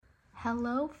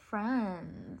Hello,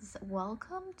 friends.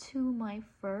 Welcome to my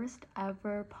first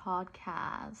ever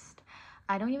podcast.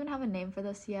 I don't even have a name for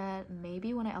this yet.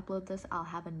 Maybe when I upload this, I'll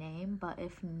have a name, but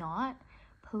if not,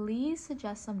 please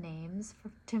suggest some names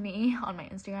to me on my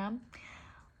Instagram.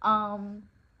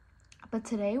 But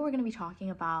today we're going to be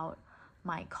talking about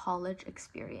my college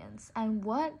experience, and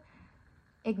what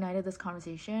ignited this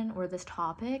conversation or this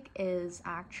topic is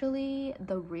actually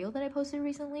the reel that I posted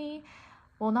recently.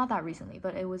 Well, not that recently,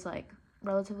 but it was like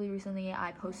relatively recently.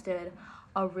 I posted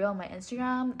a reel on my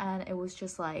Instagram, and it was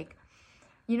just like,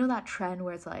 you know, that trend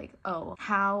where it's like, oh,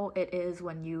 how it is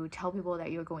when you tell people that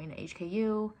you're going to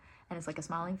HKU and it's like a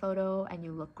smiling photo and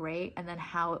you look great, and then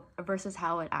how versus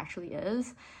how it actually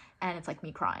is, and it's like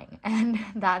me crying. And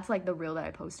that's like the reel that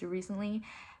I posted recently,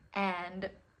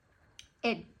 and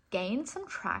it gained some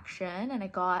traction and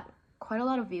it got quite a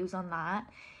lot of views on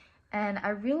that. And I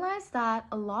realized that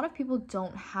a lot of people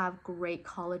don't have great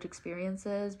college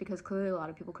experiences, because clearly a lot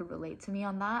of people could relate to me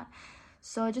on that.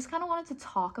 So I just kind of wanted to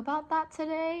talk about that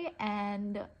today,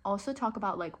 and also talk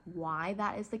about like why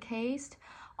that is the case.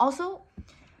 Also,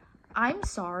 I'm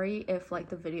sorry if like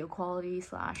the video quality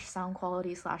slash sound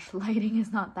quality slash lighting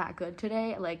is not that good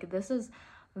today. Like, this is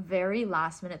very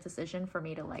last minute decision for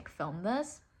me to like film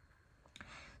this.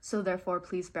 So therefore,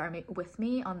 please bear with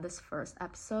me on this first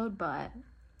episode. But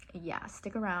yeah,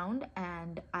 stick around,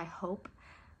 and I hope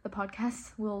the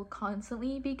podcast will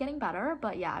constantly be getting better.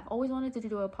 But yeah, I've always wanted to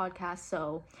do a podcast,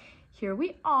 so here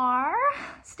we are,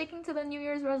 sticking to the New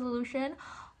Year's resolution.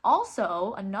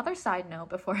 Also, another side note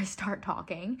before I start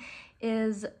talking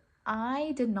is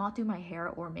I did not do my hair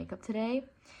or makeup today,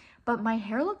 but my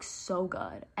hair looks so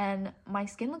good and my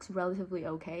skin looks relatively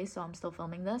okay, so I'm still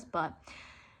filming this. But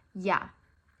yeah,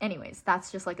 anyways,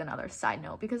 that's just like another side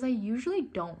note, because I usually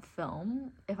don't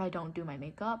film if I don't do my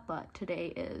makeup, but today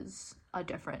is a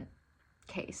different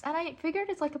case. And I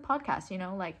figured it's like a podcast, you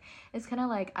know, like it's kind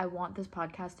of like I want this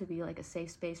podcast to be like a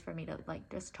safe space for me to like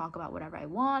just talk about whatever I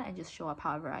want and just show up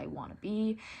however I want to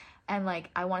be. And like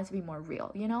I want it to be more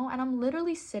real, you know? And I'm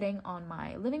literally sitting on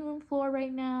my living room floor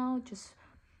right now just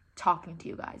talking to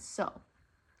you guys. So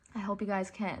I hope you guys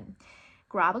can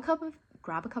grab a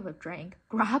drink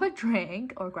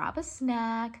or grab a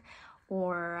snack,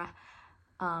 or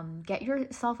get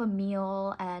yourself a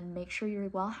meal, and make sure you're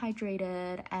well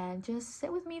hydrated, and just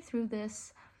sit with me through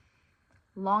this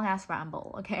long ass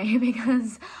ramble, okay?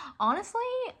 Because honestly,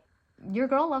 your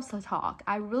girl loves to talk.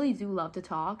 I really do love to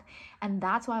talk, and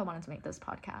that's why I wanted to make this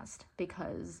podcast,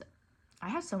 because I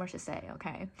have so much to say,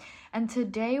 okay? And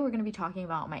today we're going to be talking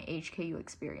about my HKU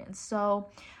experience.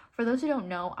 So for those who don't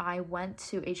know, I went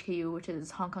to HKU, which is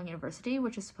Hong Kong University,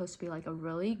 which is supposed to be like a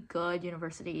really good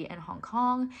university in Hong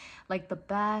Kong, like the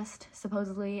best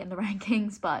supposedly in the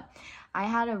rankings, but I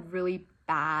had a really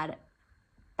bad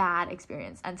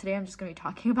experience, and today I'm just going to be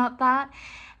talking about that.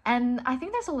 And I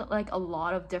think there's a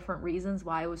lot of different reasons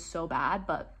why it was so bad,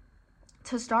 but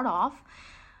to start off,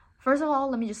 first of all,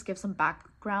 let me just give some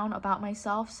background about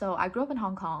myself. So I grew up in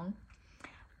Hong Kong,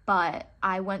 but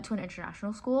I went to an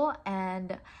international school,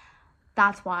 and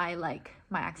that's why like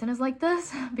my accent is like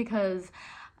this, because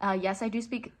yes, I do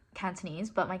speak Cantonese,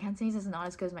 but my Cantonese is not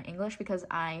as good as my English, because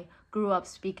I grew up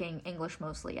speaking English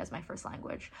mostly as my first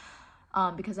language,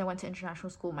 because I went to international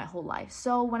school my whole life.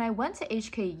 So when I went to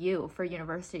HKU for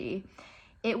university,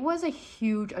 it was a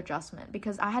huge adjustment,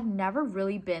 because I had never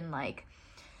really been like,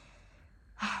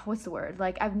 what's the word?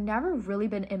 Like, I've never really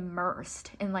been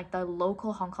immersed in like the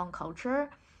local Hong Kong culture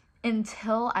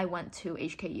until I went to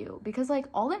HKU. Because like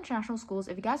all the international schools,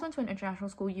 if you guys went to an international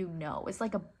school, you know, it's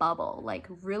like a bubble. Like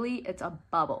really, it's a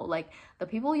bubble. Like the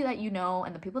people that you know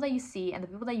and the people that you see and the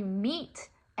people that you meet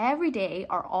every day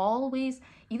are always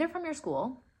either from your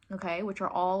school, okay, which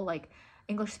are all like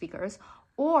English speakers,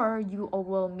 or you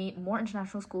will meet more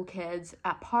international school kids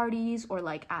at parties or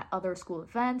like at other school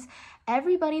events.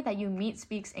 Everybody that you meet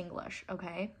speaks English,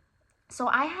 okay? So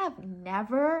I have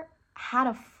never had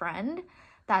a friend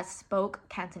that spoke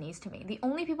Cantonese to me. The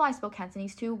only people I spoke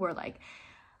Cantonese to were like,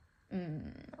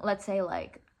 let's say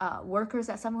like workers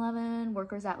at 7-Eleven,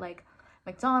 workers at like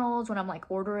McDonald's when I'm like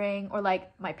ordering, or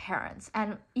like my parents.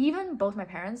 And even both my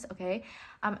parents, okay,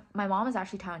 my mom is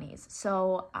actually Taiwanese,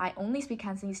 so I only speak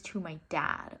Cantonese to my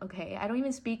dad, okay? I don't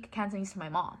even speak Cantonese to my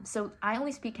mom. So I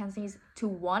only speak Cantonese to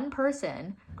one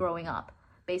person growing up,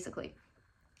 basically.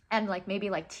 And like maybe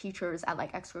like teachers at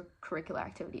like extracurricular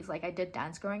activities. Like I did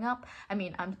dance growing up. I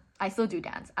mean, I still do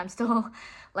dance. I'm still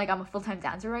like, I'm a full-time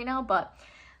dancer right now, but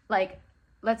like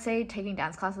let's say taking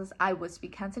dance classes, I would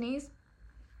speak Cantonese.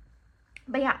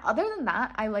 But yeah, other than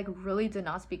that, I like really did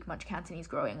not speak much Cantonese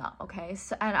growing up, okay?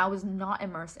 So, and I was not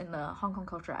immersed in the Hong Kong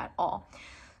culture at all.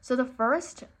 So the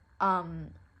first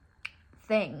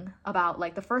thing about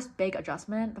like the first big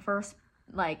adjustment, the first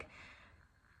like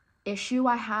issue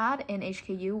I had in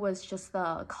HKU was just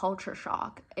the culture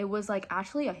shock. It was like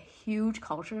actually a huge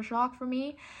culture shock for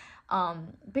me,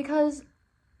 because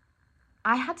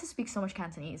I had to speak so much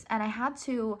Cantonese, and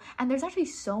there's actually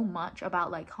so much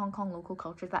about like Hong Kong local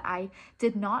culture that I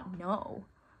did not know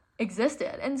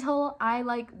existed until I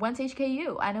like went to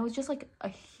HKU, and it was just like a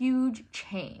huge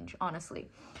change, honestly.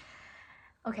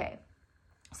 Okay,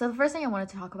 so the first thing I wanted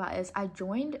to talk about is I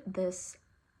joined this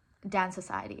dance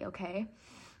society, okay?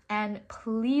 And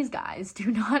please, guys,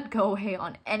 do not go away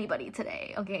on anybody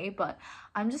today, okay? But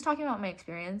I'm just talking about my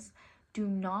experience. Do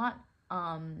not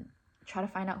try to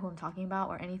find out who I'm talking about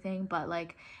or anything, but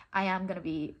like I am gonna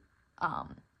be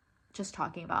just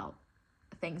talking about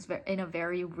things in a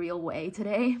very real way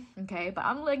today, okay? But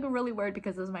I'm like really worried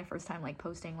because this is my first time like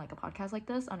posting like a podcast like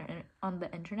this on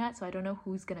the internet, so I don't know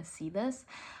who's gonna see this.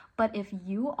 But if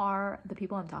you are the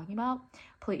people I'm talking about,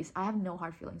 please, I have no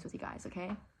hard feelings with you guys,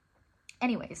 okay?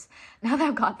 Anyways, now that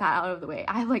I've got that out of the way,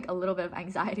 I have like a little bit of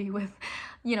anxiety with,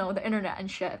 you know, the internet and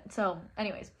shit. So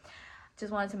anyways,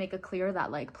 just wanted to make it clear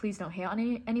that like, please don't hate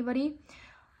on anybody.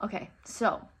 Okay,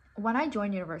 so when I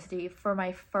joined university for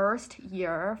my first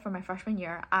year, for my freshman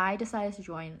year, I decided to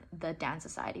join the dance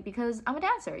society because I'm a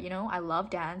dancer, you know, I love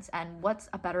dance, and what's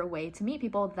a better way to meet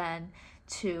people than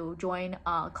to join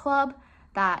a club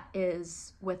that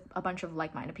is with a bunch of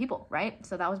like-minded people, right?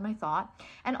 So that was my thought.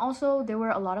 And also there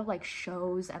were a lot of like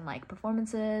shows and like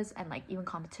performances and like even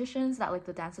competitions that like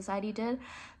the dance society did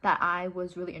that I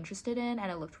was really interested in,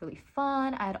 and it looked really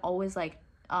fun. I had always like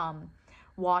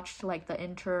watched like the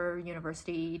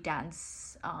inter-university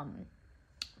dance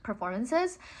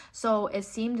performances, so it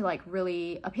seemed like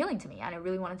really appealing to me and I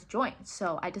really wanted to join.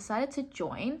 So I decided to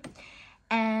join.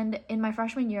 And in my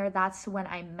freshman year, that's when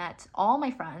I met all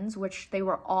my friends, which they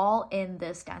were all in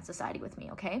this dance society with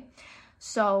me, okay?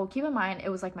 So keep in mind, it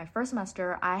was like my first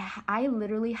semester. I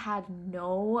literally had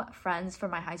no friends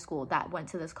from my high school that went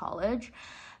to this college.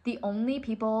 The only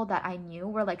people that I knew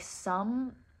were like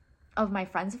some of my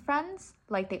friends' friends,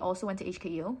 like they also went to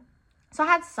HKU. So I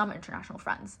had some international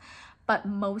friends, but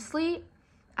mostly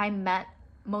I met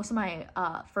most of my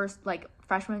first like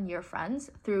freshman year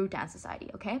friends through dance society,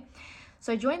 okay?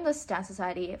 So I joined this dance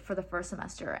society for the first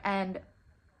semester, and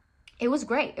it was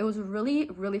great. It was a really,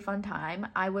 really fun time.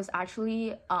 I was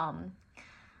actually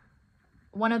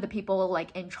one of the people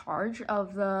like in charge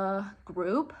of the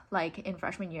group like in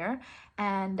freshman year,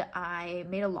 and I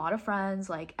made a lot of friends.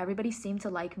 Like everybody seemed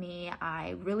to like me.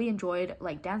 I really enjoyed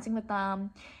like dancing with them,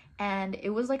 and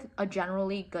it was like a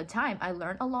generally good time. I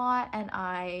learned a lot and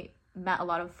I met a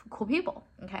lot of cool people,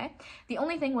 okay? The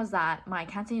only thing was that my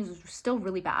Cantonese was still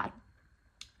really bad,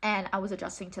 and I was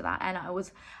adjusting to that, and I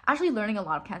was actually learning a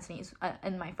lot of Cantonese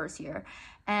in my first year.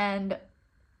 And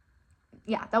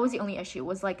yeah, that was the only issue,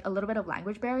 was like a little bit of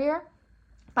language barrier,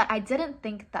 but I didn't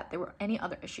think that there were any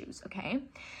other issues, okay?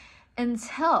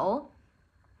 Until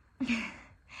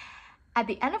at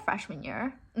the end of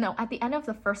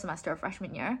the first semester of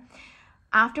freshman year,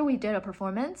 after we did a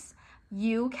performance,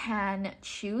 you can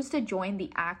choose to join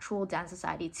the actual dance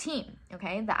society team,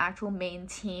 okay? The actual main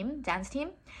team, dance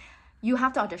team. You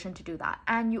have to audition to do that.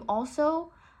 And you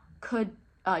also could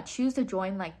choose to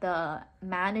join like the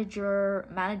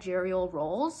managerial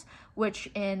roles, which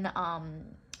in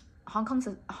Hong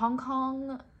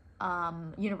Kong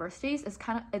universities is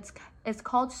it's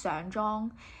called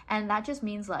Sanzhong, and that just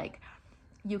means like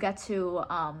you get to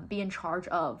be in charge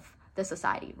of the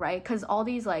society, right? Because all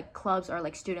these like clubs are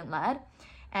like student led,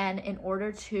 and in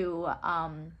order to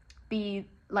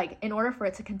in order for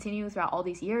it to continue throughout all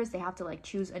these years, they have to like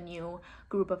choose a new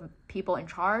group of people in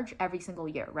charge every single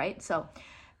year, right? So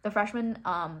the freshmen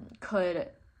could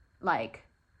like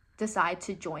decide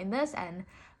to join this, and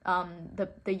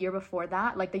the year before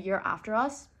that, like the year after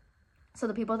us, so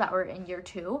the people that were in year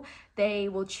 2, they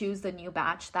will choose the new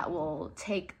batch that will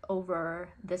take over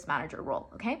this manager role,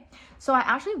 okay? So I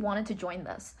actually wanted to join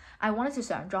this. I wanted to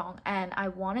Sanzhong, and I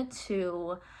wanted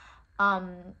to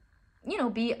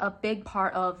be a big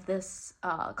part of this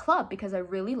club because I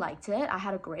really liked it. I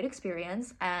had a great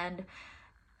experience, and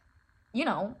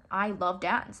I love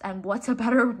dance, and what's a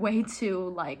better way to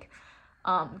like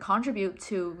contribute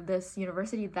to this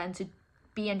university than to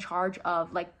be in charge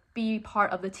of like be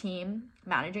part of the team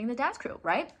managing the dance crew,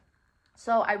 right?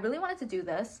 So I really wanted to do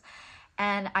this,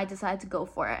 and I decided to go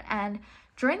for it. And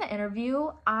during the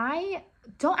interview, I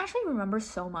don't actually remember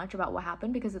so much about what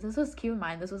happened because keep in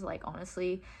mind, this was like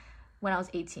honestly when I was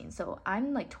 18. So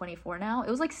I'm like 24 now. It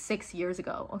was like 6 years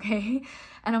ago, okay?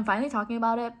 And I'm finally talking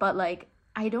about it, but like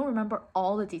I don't remember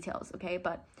all the details, okay?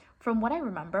 But from what I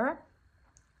remember,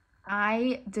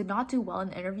 I did not do well in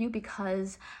the interview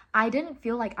because I didn't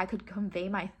feel like I could convey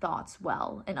my thoughts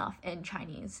well enough in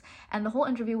Chinese. And the whole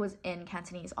interview was in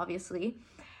Cantonese, obviously.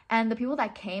 And the people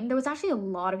that came, there was actually a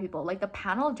lot of people. Like the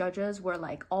panel of judges were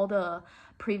like all the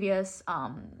previous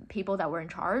people that were in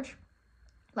charge,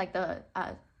 like the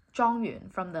Zhang Yun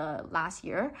from the last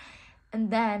year.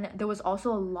 And then there was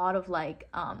also a lot of like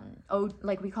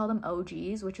like we call them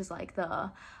OGs, which is like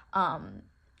the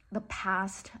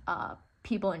past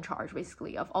people in charge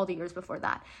basically of all the years before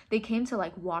that. They came to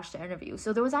like watch the interview.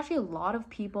 So there was actually a lot of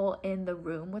people in the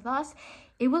room with us.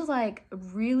 It was like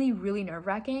really, really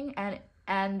nerve-wracking,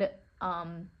 and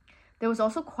there was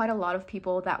also quite a lot of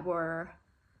people that were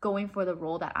going for the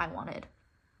role that I wanted.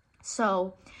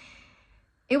 So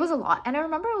it was a lot. And I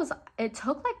remember it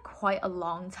took like quite a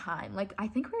long time. Like I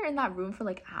think we were in that room for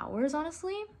like hours,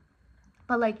 honestly.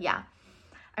 But like, yeah,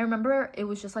 I remember it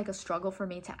was just like a struggle for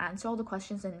me to answer all the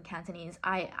questions in Cantonese.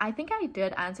 I think I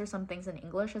did answer some things in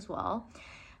English as well,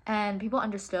 and people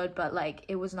understood, but like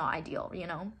it was not ideal, you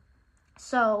know?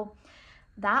 So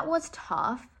that was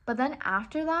tough. But then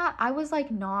after that, I was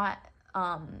like not,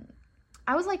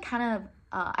 I was like kind of,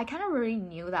 I kind of already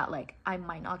knew that like I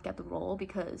might not get the role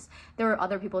because there were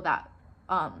other people that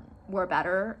were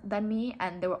better than me,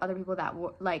 and there were other people that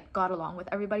were like got along with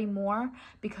everybody more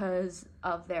because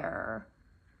of their,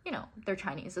 you know, their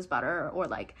Chinese is better, or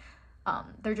like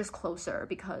they're just closer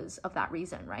because of that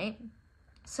reason, right?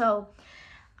 So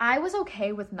I was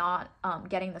okay with not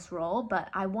getting this role, but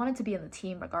I wanted to be in the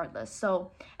team regardless.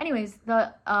 So anyways,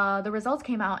 the results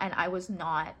came out and I was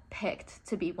not picked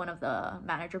to be one of the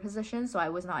manager positions, so I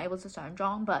was not able to start in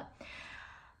Zhong, but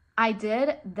I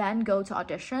did then go to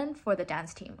audition for the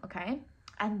dance team, okay?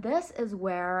 And this is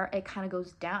where it kind of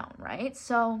goes down, right?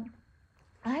 So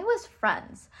I was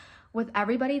friends with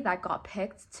everybody that got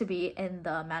picked to be in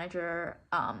the manager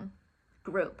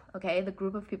group, okay? The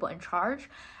group of people in charge.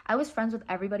 I was friends with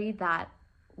everybody that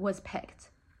was picked.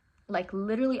 Like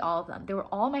literally all of them. They were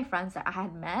all my friends that I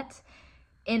had met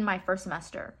in my first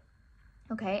semester,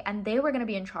 okay? And they were gonna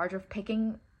be in charge of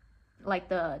picking like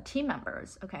the team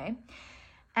members, okay?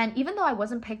 And even though I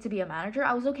wasn't picked to be a manager,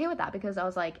 I was okay with that because I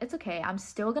was like, it's okay. I'm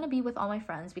still gonna be with all my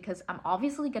friends because I'm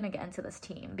obviously gonna get into this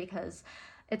team because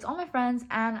it's all my friends,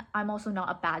 and I'm also not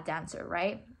a bad dancer,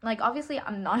 right? Like obviously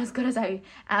I'm not as good as I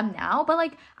am now, but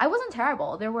like I wasn't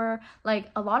terrible. There were like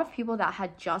a lot of people that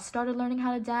had just started learning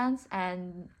how to dance,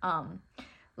 and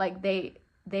like they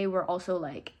were also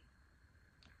like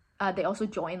they also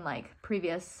joined like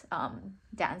previous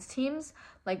dance teams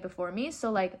like before me.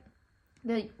 So like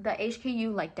the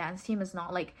HKU like dance team is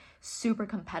not like super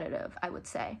competitive, I would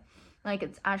say. Like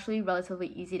it's actually relatively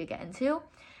easy to get into.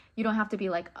 You don't have to be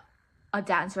like a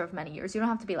dancer of many years. You don't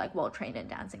have to be like well trained in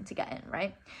dancing to get in,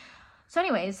 right? So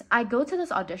anyways, I go to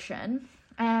this audition,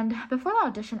 and before the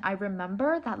audition, I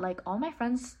remember that like all my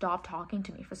friends stopped talking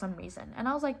to me for some reason, and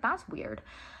I was like, that's weird.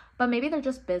 But maybe they're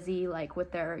just busy like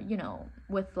with their, you know,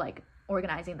 with like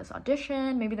organizing this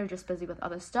audition. Maybe they're just busy with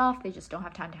other stuff. They just don't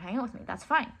have time to hang out with me. That's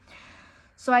fine.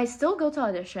 So I still go to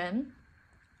audition.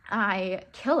 I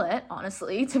kill it,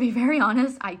 honestly. To be very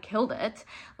honest, I killed it.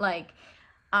 Like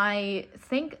I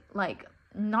think like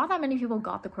not that many people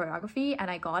got the choreography, and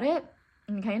I got it.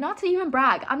 Okay, not to even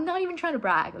brag. I'm not even trying to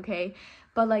brag, okay?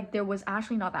 But like there was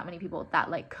actually not that many people that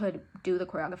like could do the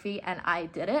choreography, and I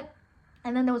did it.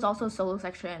 And then there was also a solo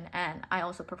section, and I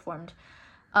also performed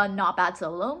a not bad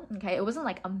solo, okay? It wasn't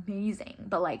like amazing,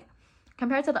 but like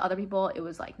compared to the other people, it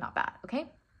was like not bad, okay?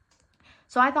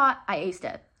 So I thought I aced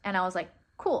it, and I was like,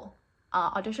 cool,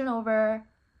 audition over.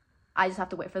 I just have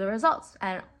to wait for the results.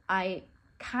 And I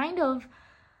kind of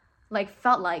like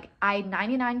felt like I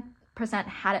 99%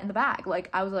 had it in the bag. Like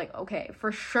I was like, okay,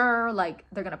 for sure, like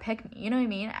they're gonna pick me, you know what I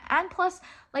mean? And plus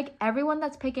like everyone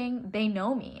that's picking, they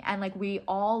know me, and like we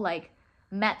all like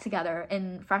met together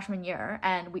in freshman year,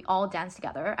 and we all danced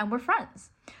together, and we're friends.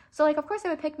 So like of course they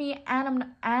would pick me, and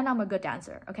I'm a good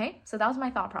dancer, okay? So that was my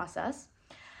thought process.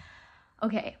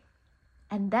 Okay,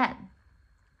 and then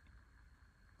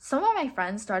some of my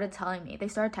friends started telling me, they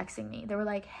started texting me. They were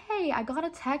like, hey, I got a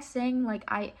text saying like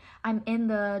I got in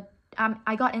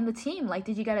the team. Like,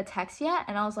 did you get a text yet?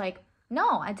 And I was like,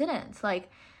 no, I didn't. Like,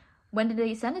 when did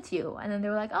they send it to you? And then they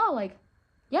were like, oh, like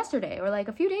yesterday or like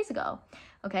a few days ago.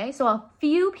 Okay, so a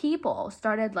few people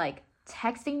started like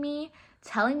texting me,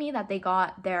 telling me that they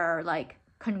got their like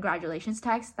congratulations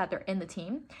text, that they're in the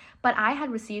team, but I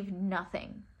had received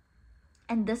nothing.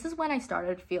 And this is when I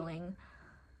started feeling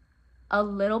a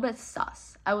little bit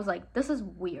sus. I was like, this is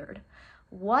weird.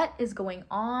 What is going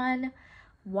on?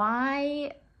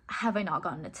 Why have I not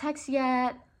gotten a text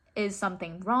yet? Is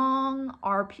something wrong?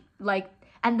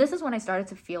 And this is when I started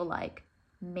to feel like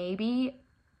maybe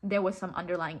there was some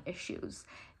underlying issues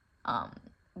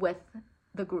with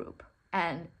the group,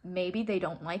 and maybe they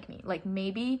don't like me. Like,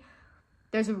 maybe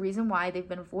there's a reason why they've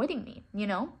been avoiding me, you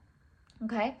know?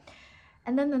 Okay.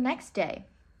 And then the next day,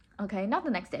 okay, not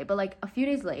the next day, but like a few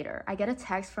days later, I get a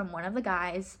text from one of the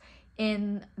guys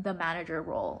in the manager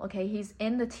role. Okay. He's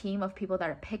in the team of people that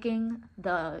are picking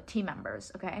the team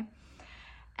members. Okay.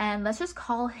 And let's just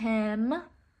call him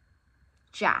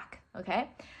Jack. Okay.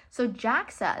 So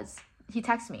Jack says, he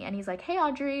texts me and he's like, hey,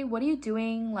 Audrey, what are you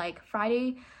doing? Like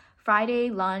Friday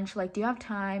lunch, like, do you have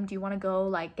time? Do you want to go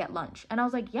like get lunch? And I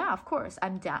was like, yeah, of course,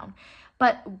 I'm down.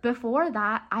 But before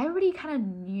that, I already kind of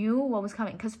knew what was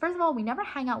coming. Because first of all, we never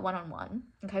hang out one-on-one.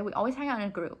 Okay. We always hang out in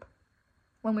a group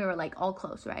when we were like all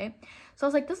close, right? So I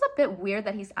was like, this is a bit weird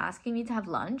that he's asking me to have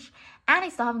lunch. And I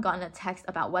still haven't gotten a text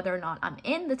about whether or not I'm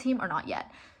in the team or not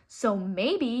yet. So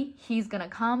maybe he's gonna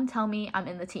come tell me I'm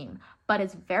in the team. But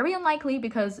it's very unlikely,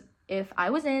 because if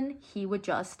I was in, he would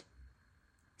just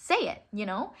say it, you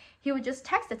know? He would just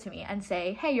text it to me and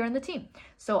say, hey, you're in the team.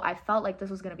 So I felt like this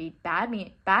was gonna be bad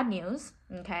news,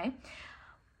 okay?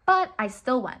 But I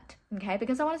still went, okay?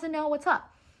 Because I wanted to know what's up.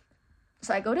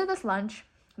 So I go to this lunch,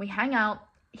 we hang out.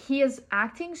 He is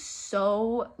acting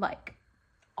so like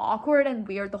awkward and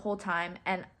weird the whole time.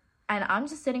 And I'm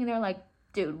just sitting there like,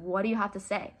 dude, what do you have to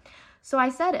say? So I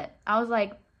said it. I was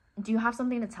like, do you have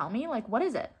something to tell me? Like, what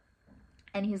is it?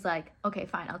 And he's like, okay,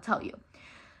 fine, I'll tell you.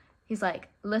 He's like,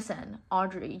 listen,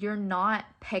 Audrey, you're not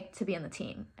picked to be in the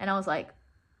team. And I was like,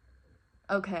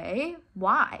 okay,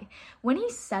 why? When he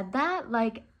said that,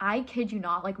 like, I kid you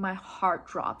not, like, my heart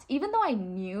dropped. Even though I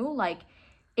knew, like,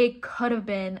 it could have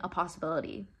been a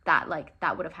possibility that, like,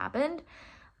 that would have happened,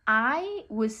 I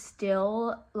was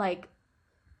still, like,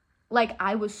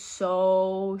 I was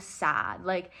so sad.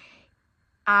 Like,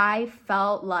 I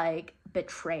felt, like,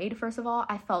 betrayed, first of all.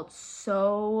 I felt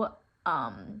so,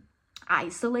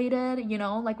 isolated, you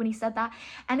know, like when he said that,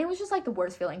 and it was just like the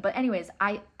worst feeling. But anyways,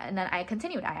 and then I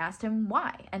continued. I asked him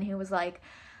why, and he was like,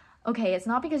 okay, it's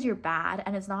not because you're bad,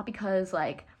 and it's not because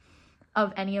like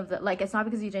of any of the, like, it's not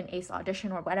because you didn't ace the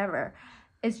audition or whatever.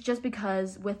 It's just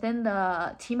because within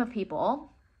the team of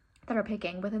people that are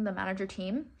picking, within the manager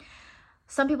team,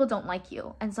 some people don't like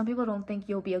you, and some people don't think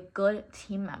you'll be a good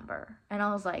team member. And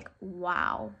I was like,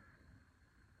 wow,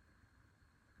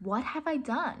 what have I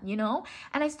done, you know?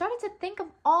 And I started to think of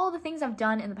all the things I've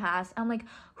done in the past. I'm like,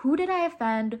 who did I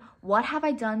offend? What have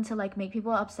I done to like make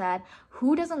people upset?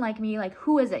 Who doesn't like me? Like,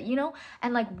 who is it, you know?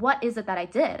 And like, what is it that I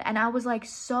did? And I was like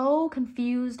so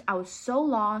confused. I was so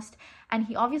lost. And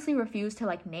he obviously refused to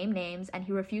like name names, and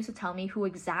he refused to tell me who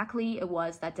exactly it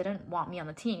was that didn't want me on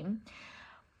the team.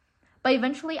 But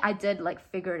eventually I did like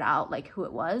figure it out, like who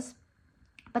it was.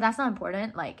 But that's not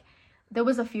important. Like, there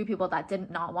was a few people that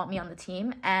did not want me on the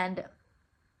team. And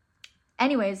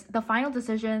anyways, the final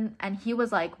decision, and he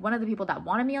was like one of the people that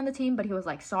wanted me on the team, but he was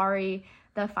like, sorry,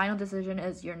 the final decision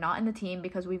is you're not in the team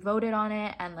because we voted on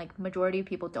it, and like majority of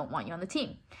people don't want you on the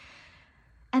team.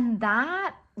 And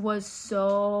that was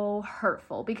so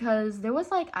hurtful, because there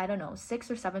was like, I don't know, 6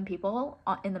 or 7 people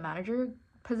in the manager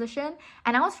position,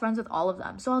 and I was friends with all of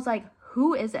them. So I was like,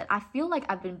 who is it? I feel like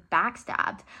I've been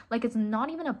backstabbed. Like, it's not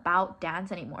even about dance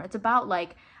anymore. It's about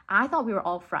like, I thought we were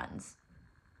all friends.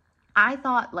 I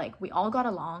thought like we all got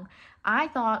along. I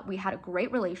thought we had a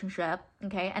great relationship,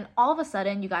 okay? And all of a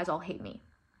sudden, you guys all hate me,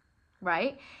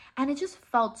 right? And it just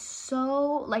felt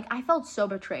so, like, I felt so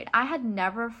betrayed. I had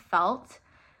never felt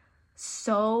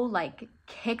so like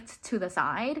kicked to the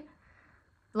side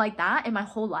like that in my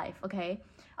whole life, okay?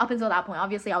 Up until that point,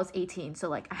 obviously I was 18, so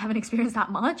like I haven't experienced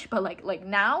that much, but like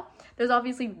now there's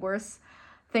obviously worse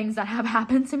things that have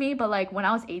happened to me, but like when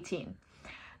I was 18,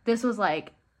 this was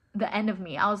like the end of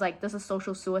me. I was like, this is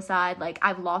social suicide. Like,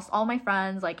 I've lost all my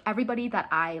friends. Like, everybody that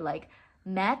I like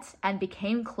met and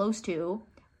became close to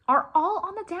are all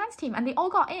on the dance team, and they all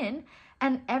got in,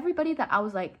 and everybody that I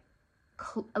was like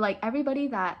everybody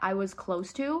that I was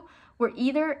close to were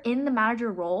either in the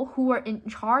manager role, who were in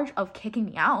charge of kicking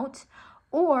me out,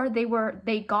 or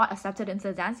they got accepted into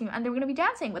the dance team and they were gonna be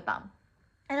dancing with them.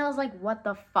 And I was like, what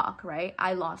the fuck, right?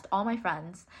 I lost all my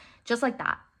friends just like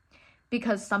that,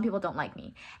 because some people don't like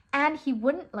me. And he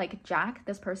wouldn't, like, Jack,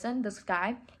 this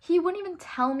guy, he wouldn't even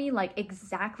tell me like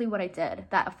exactly what I did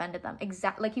that offended them.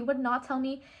 Like, he would not tell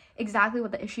me exactly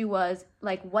what the issue was,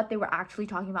 like what they were actually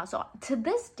talking about. So to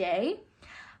this day,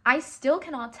 I still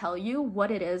cannot tell you what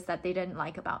it is that they didn't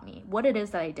like about me, what it is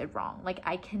that I did wrong. Like,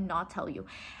 I cannot tell you.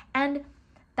 And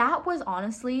that was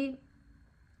honestly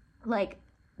like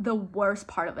the worst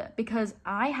part of it, because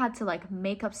I had to like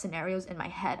make up scenarios in my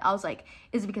head. I was like,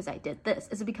 is it because I did this?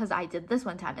 Is it because I did this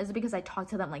one time? Is it because I talked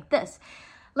to them like this?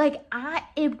 Like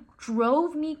it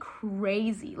drove me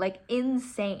crazy, like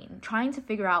insane, trying to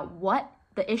figure out what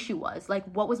the issue was, like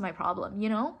what was my problem, you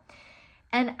know?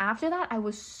 And after that, I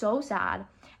was so sad.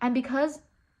 And because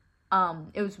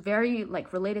it was very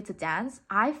like related to dance,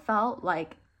 I felt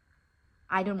like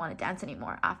I didn't want to dance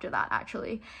anymore after that,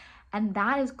 actually. And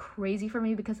that is crazy for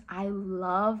me because I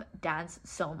love dance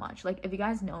so much. Like, if you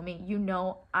guys know me, you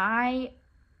know I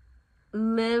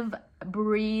live,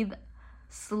 breathe,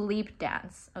 sleep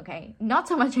dance, okay? Not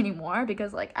so much anymore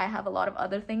because like I have a lot of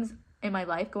other things in my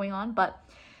life going on, but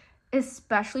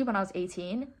especially when I was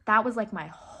 18, that was like my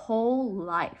whole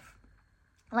life.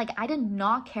 Like, I did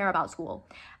not care about school.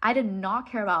 I did not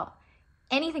care about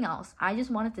anything else. I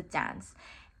just wanted to dance.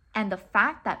 And the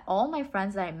fact that all my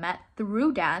friends that I met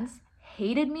through dance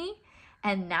hated me,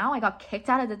 and now I got kicked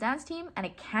out of the dance team and I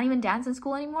can't even dance in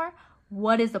school anymore,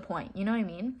 what is the point? You know what I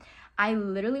mean? I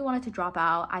literally wanted to drop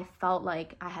out. I felt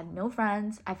like I had no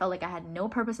friends. I felt like I had no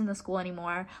purpose in the school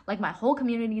anymore. Like, my whole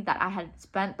community that I had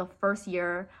spent the first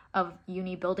year of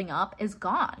uni building up is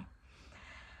gone.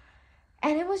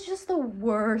 And it was just the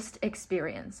worst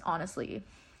experience, honestly,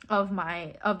 of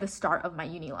the start of my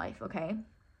uni life, okay?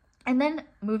 And then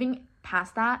moving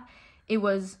past that, it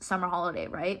was summer holiday,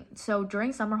 right? So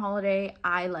during summer holiday,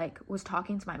 I like was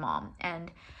talking to my mom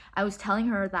and I was telling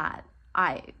her that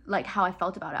I like how I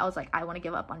felt about it. I was like, I want to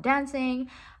give up on dancing.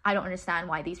 I don't understand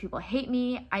why these people hate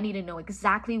me. I need to know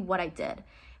exactly what I did.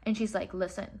 And she's like,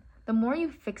 listen, the more you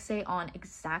fixate on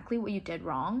exactly what you did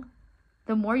wrong,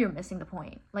 the more you're missing the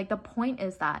point. Like, the point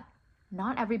is that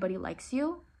not everybody likes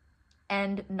you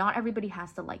and not everybody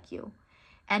has to like you.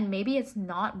 And maybe it's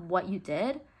not what you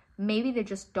did. Maybe they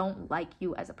just don't like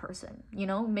you as a person, you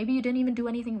know? Maybe you didn't even do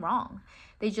anything wrong.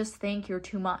 They just think you're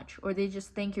too much, or they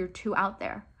just think you're too out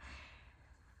there.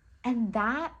 And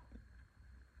that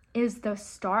is the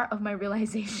start of my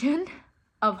realization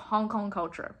of Hong Kong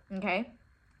culture, okay?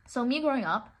 So me growing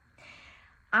up,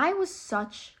 I was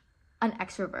such an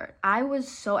extrovert. I was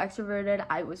so extroverted.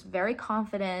 I was very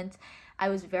confident. I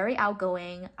was very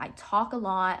outgoing. I talk a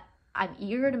lot. I'm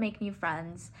eager to make new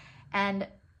friends, and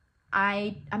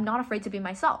I'm not afraid to be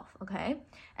myself, okay?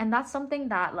 And that's something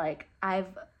that like I've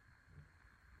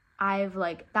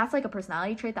like, that's like a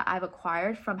personality trait that I've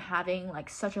acquired from having like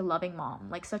such a loving mom,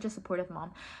 like such a supportive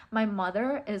mom. My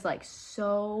mother is like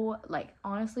so, like,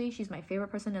 honestly, she's my favorite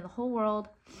person in the whole world.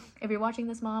 If you're watching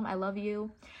this, Mom, I love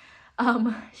you.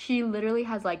 She literally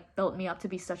has like built me up to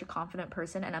be such a confident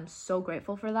person, and I'm so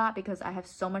grateful for that because I have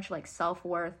so much like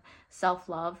self-worth,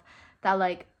 self-love that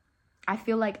like I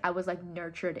feel like I was like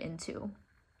nurtured into,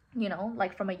 you know,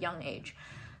 like from a young age.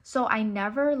 So I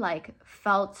never like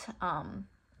felt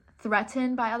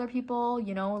threatened by other people,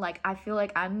 you know, like I feel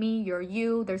like I'm me, you're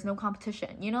you, there's no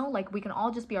competition, you know, like we can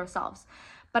all just be ourselves.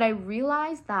 But I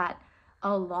realized that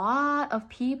a lot of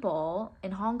people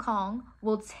in Hong Kong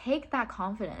will take that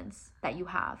confidence that you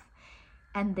have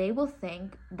and they will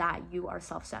think that you are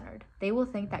self-centered. They will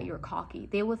think that you're cocky.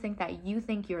 They will think that you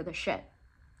think you're the shit.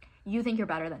 You think you're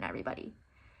better than everybody.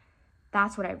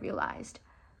 That's what I realized.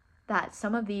 That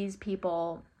some of these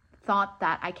people thought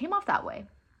that I came off that way,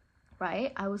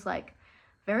 right? I was like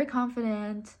very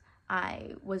confident.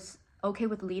 I was okay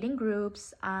with leading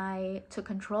groups. I took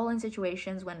control in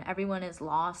situations when everyone is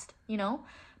lost, you know,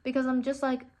 because I'm just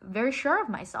like very sure of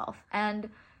myself, and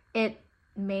it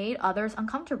made others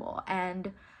uncomfortable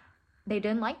and they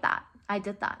didn't like that. I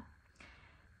did that.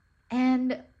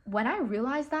 And when I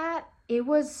realized that, it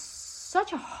was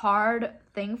such a hard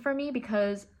thing for me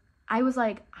because I was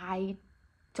like, I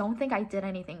don't think I did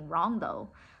anything wrong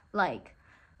though. Like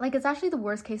it's actually the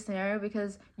worst case scenario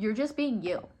because you're just being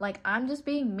you. Like, I'm just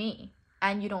being me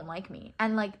and you don't like me.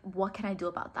 And like, what can I do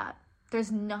about that?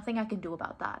 There's nothing I can do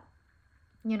about that,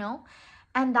 you know?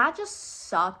 And that just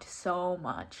sucked so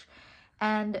much.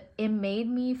 And it made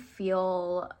me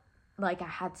feel like I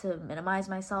had to minimize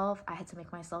myself. I had to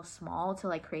make myself small to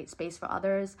like create space for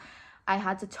others. I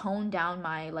had to tone down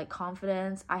my like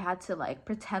confidence. I had to like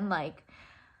pretend like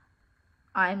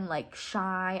I'm like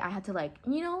shy. I had to like,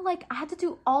 you know, like I had to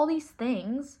do all these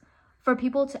things for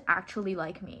people to actually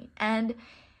like me. And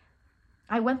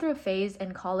I went through a phase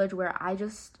in college where I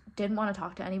just didn't want to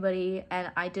talk to anybody,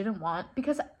 and I didn't want,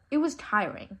 because it was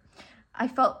tiring. I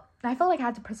felt like I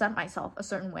had to present myself a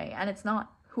certain way, and it's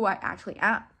not who I actually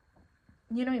am.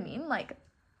 You know what I mean? Like,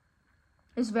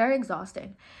 it's very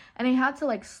exhausting. And I had to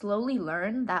like slowly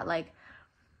learn that like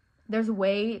there's a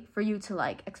way for you to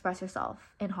like express yourself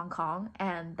in Hong Kong,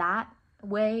 and that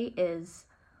way is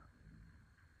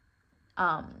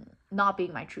not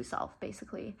being my true self,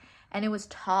 basically. And it was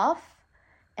tough,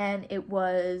 and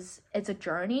it's a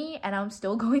journey, and I'm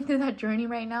still going through that journey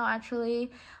right now,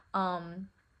 actually.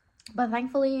 But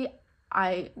thankfully,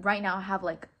 I right now have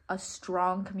like a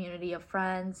strong community of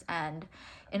friends and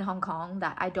in Hong Kong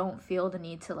that I don't feel the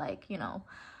need to, like,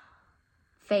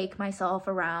 fake myself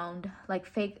around, like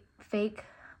fake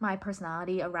my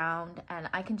personality around, and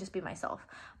I can just be myself.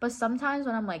 But sometimes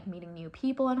when I'm like meeting new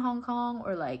people in Hong Kong,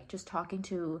 or like just talking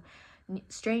to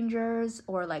strangers,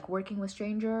 or like working with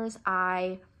strangers,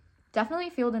 I definitely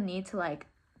feel the need to like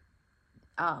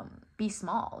be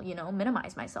small,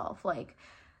 minimize myself, like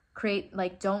create,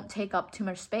 like, don't take up too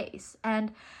much space.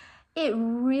 And it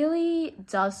really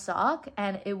does suck,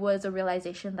 and it was a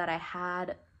realization that I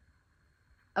had,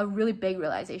 a really big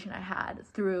realization I had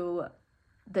through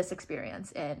this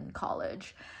experience in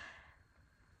college.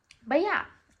 But yeah,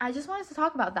 I just wanted to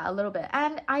talk about that a little bit.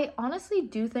 And I honestly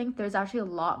do think there's actually a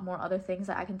lot more other things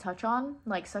that I can touch on,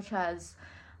 like such as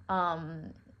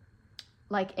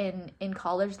like in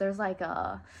college there's like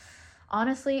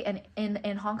honestly,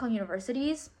 in Hong Kong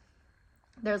universities,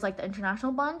 there's like the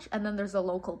international bunch, and then there's the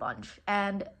local bunch.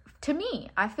 And to me,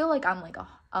 I feel like I'm like a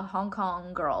Hong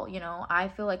Kong girl, I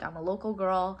feel like I'm a local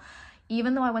girl.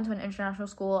 Even though I went to an international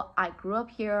school, I grew up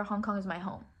here. Hong Kong is my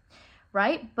home,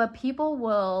 right? But people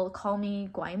will call me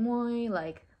Guai Mui,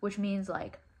 like, which means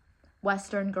like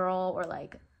Western girl, or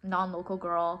like non-local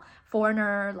girl,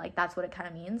 foreigner, like that's what it kind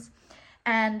of means.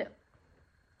 And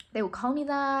they will call me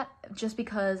that just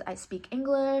because I speak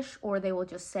English, or they will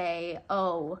just say,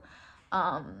 oh,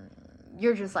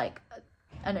 you're just like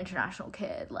an international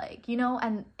kid, like,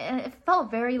 and it felt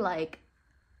very like,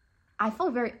 I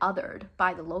felt very othered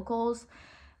by the locals.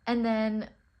 But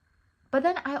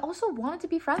then I also wanted to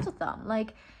be friends with them,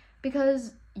 like,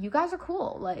 because you guys are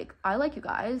cool, like, I like you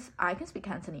guys, I can speak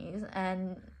Cantonese,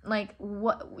 and like,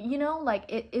 what, like,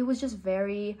 it was just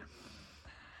very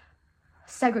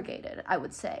segregated, I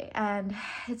would say. And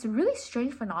it's a really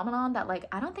strange phenomenon that, like,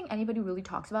 I don't think anybody really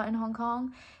talks about in Hong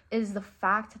Kong, is the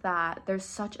fact that there's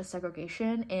such a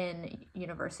segregation in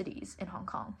universities in Hong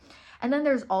Kong. And then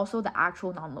there's also the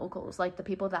actual non-locals, like the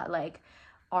people that like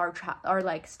are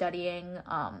like studying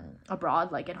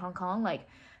abroad, like in Hong Kong, like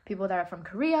people that are from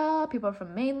Korea, people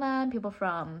from mainland, people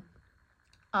from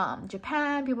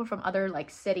Japan, people from other like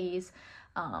cities,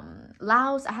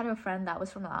 Laos. I had a friend that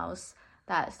was from Laos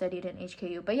that studied in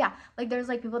HKU. But yeah, like there's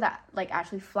like people that like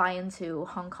actually fly into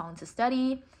Hong Kong to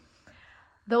study.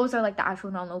 Those are like the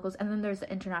actual non-locals. And then there's the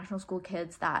international school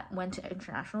kids that went to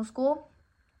international school,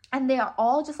 and they are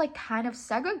all just like kind of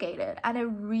segregated, and it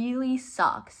really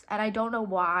sucks. And I don't know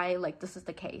why like this is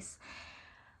the case.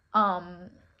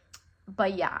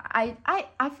 But yeah, I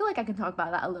feel like I can talk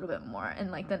about that a little bit more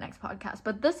in like the next podcast.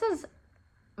 But this is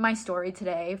my story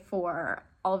today for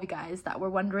all of you guys that were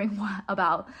wondering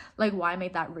about like why I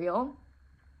made that reel.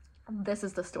 This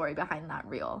is the story behind that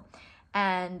reel.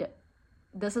 And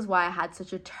this is why I had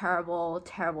such a terrible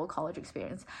college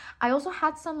experience. I also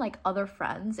had some like other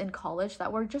friends in college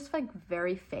that were just like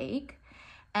very fake,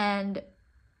 and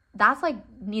that's like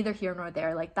neither here nor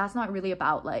there. Like that's not really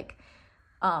about like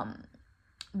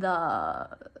the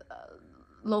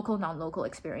local non-local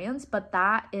experience, but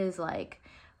that is like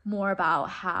more about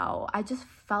how I just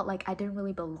felt like I didn't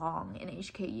really belong in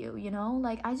HKU,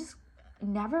 like I just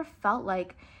never felt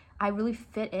like I really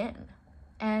fit in.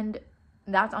 And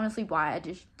that's honestly why I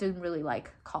just didn't really like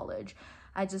college.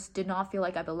 I just did not feel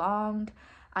like I belonged.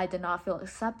 I did not feel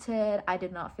accepted. I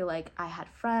did not feel like I had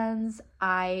friends.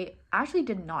 I actually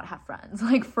did not have friends,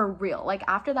 like for real. Like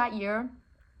after that year,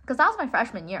 because that was my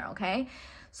freshman year, okay?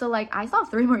 So like I still have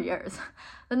 3 more years.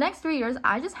 The next 3 years,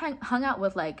 I just hung out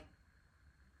with like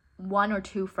 1 or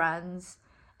 2 friends,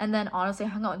 and then honestly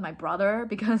hung out with my brother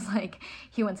because like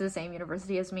he went to the same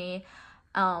university as me.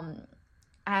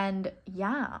 And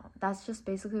yeah, that's just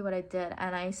basically what I did.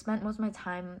 And I spent most of my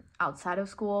time outside of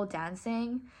school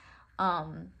dancing,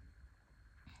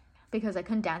 because I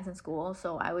couldn't dance in school,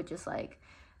 so I would just like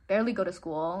barely go to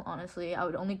school. Honestly, I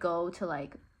would only go to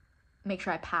like make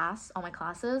sure I pass all my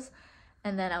classes,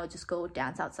 and then I would just go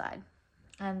dance outside.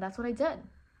 And that's what I did.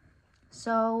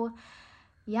 So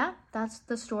yeah, that's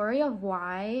the story of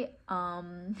why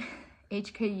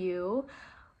HKU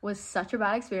was such a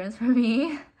bad experience for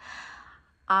me.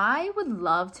 I would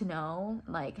love to know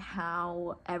like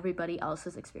how everybody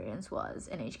else's experience was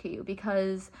in HKU,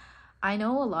 because I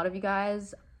know a lot of you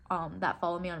guys that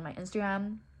follow me on my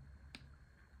Instagram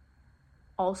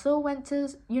also went to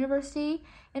university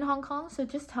in Hong Kong. So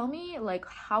just tell me like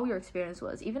how your experience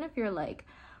was, even if you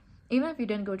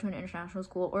didn't go to an international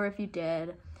school, or if you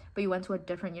did, but you went to a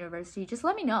different university, just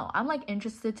let me know. I'm like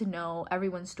interested to know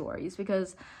everyone's stories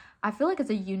because I feel like it's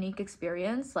a unique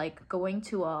experience, like going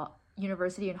to a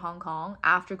university in Hong Kong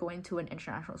after going to an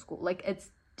international school. Like it's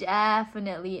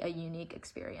definitely a unique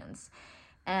experience.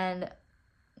 And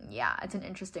yeah, it's an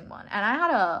interesting one. And I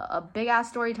had a big ass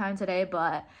story time today,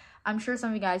 but I'm sure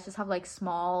some of you guys just have like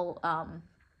small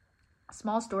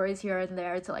stories here and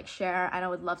there to like share, and I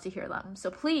would love to hear them.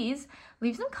 So please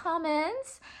leave some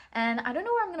comments. And I don't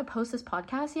know where I'm gonna post this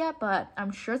podcast yet, but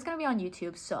I'm sure it's gonna be on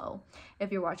YouTube. So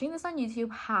if you're watching this on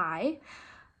YouTube, hi,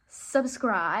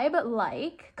 subscribe,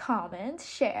 like, comment,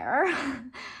 share.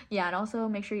 Yeah, and also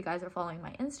make sure you guys are following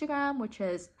my Instagram, which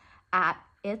is at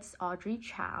It's Audrey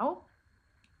Chow.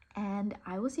 And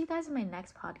I will see you guys in my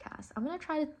next podcast. I'm gonna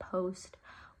try to post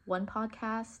one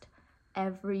podcast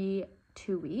every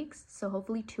 2 weeks, so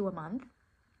hopefully 2 a month.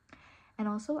 And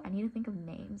also I need to think of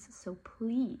names, so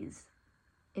please,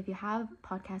 if you have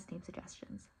podcast name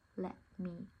suggestions, let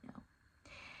me know.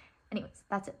 Anyways,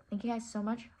 that's it. Thank you guys so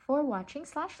much for watching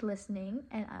 / listening,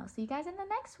 and I'll see you guys in the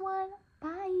next one.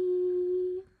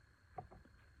 Bye.